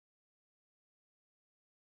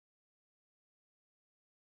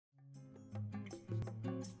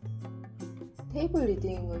테이블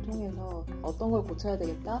리딩을 통해서 어떤 걸 고쳐야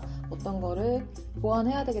되겠다, 어떤 거를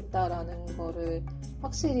보완해야 되겠다라는 거를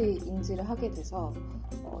확실히 인지를 하게 돼서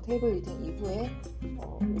테이블 리딩 이후에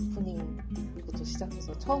오프닝부터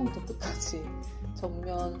시작해서 처음부터 끝까지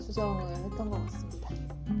전면 수정을 했던 것 같습니다.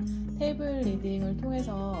 테이블 리딩을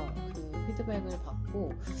통해서 그 피드백을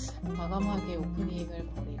받고 과감하게 오프닝을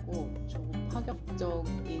버리고 조금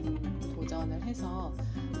파격적인 도전을 해서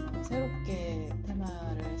새롭게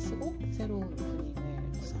테마를 쓰고 새로운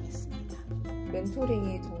오프닝을 구성했습니다.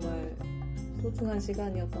 멘토링이 정말 소중한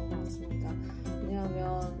시간이었던 것 같습니다.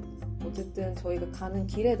 왜냐하면 어쨌든 저희가 가는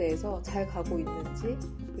길에 대해서 잘 가고 있는지,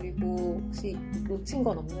 그리고 혹시 놓친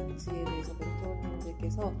건 없는지에 대해서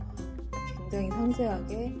멘토님들께서 굉장히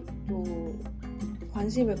상세하게 또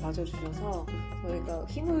관심을 가져주셔서 저희가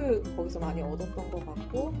힘을 거기서 많이 얻었던 것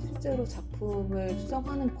같고, 실제로 작품을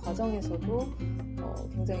수정하는 과정에서도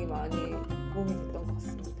굉장히 많이 도움이 됐던 것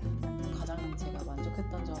같습니다. 가장 제가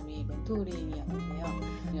만족했던 점이 멘토링이었는데요.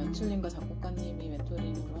 연출님과 작곡가님이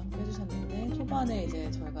멘토링으로 함께 해주셨는데, 초반에 이제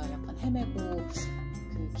저희가 약간 헤매고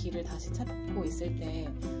그 길을 다시 찾고 있을 때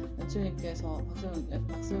연출님께서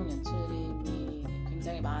박소영 연출님이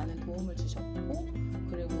굉장히 많은 도움을 주셨고,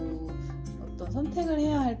 그리고 어떤 선택을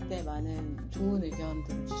해야 할 때 많은 좋은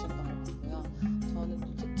의견들을 주셨던 것 같고요. 저는 또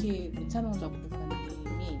특히 문찬홍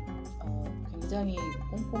작곡가님이 굉장히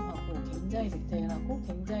꼼꼼하고 굉장히 디테일하고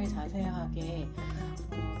굉장히 자세하게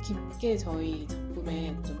깊게 저희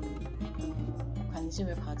작품에 좀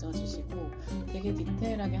관심을 가져주시고, 되게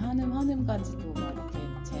디테일하게 한음한음까지도 막 이렇게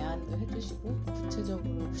제안도 해주시고,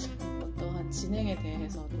 구체적으로 어떠한 진행에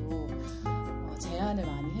대해서도 제안을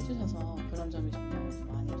많이 해주셔서 그런 점이 정말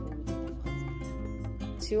많이 도움이 됐던 것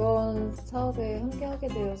같습니다. 지원 사업에 함께하게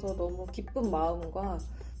되어서 너무 기쁜 마음과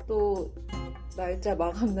또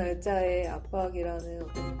마감 날짜의 압박이라는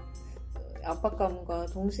압박감과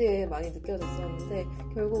동시에 많이 느껴졌었는데,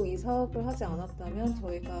 결국 이 사업을 하지 않았다면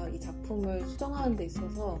저희가 이 작품을 수정하는 데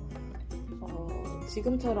있어서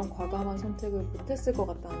지금처럼 과감한 선택을 못했을 것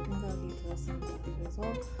같다는 생각이 들었습니다. 그래서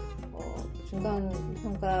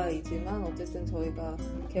중간평가이지만 어쨌든 저희가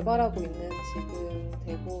개발하고 있는 지금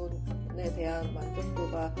대본에 대한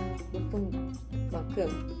만족도가 높은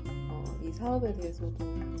만큼 이 사업에 대해서도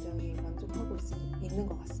굉장히 만족하고 있는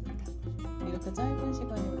것 같습니다. 이렇게 짧은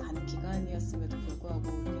시간이고 단 기간이었음에도 불구하고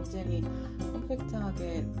굉장히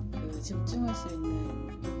컴팩트하게 집중할 수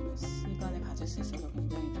있는 시간을 가질 수 있어서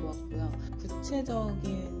굉장히 좋았고요.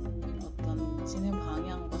 구체적인 어떤 진행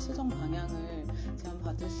방향과 수정 방향을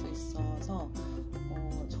제안받을 수 있어서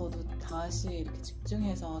저도 다시 이렇게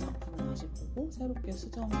집중해서 작품을 다시 보고 새롭게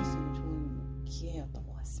수정할 수 있는 좋은 기회였던 것 같아요.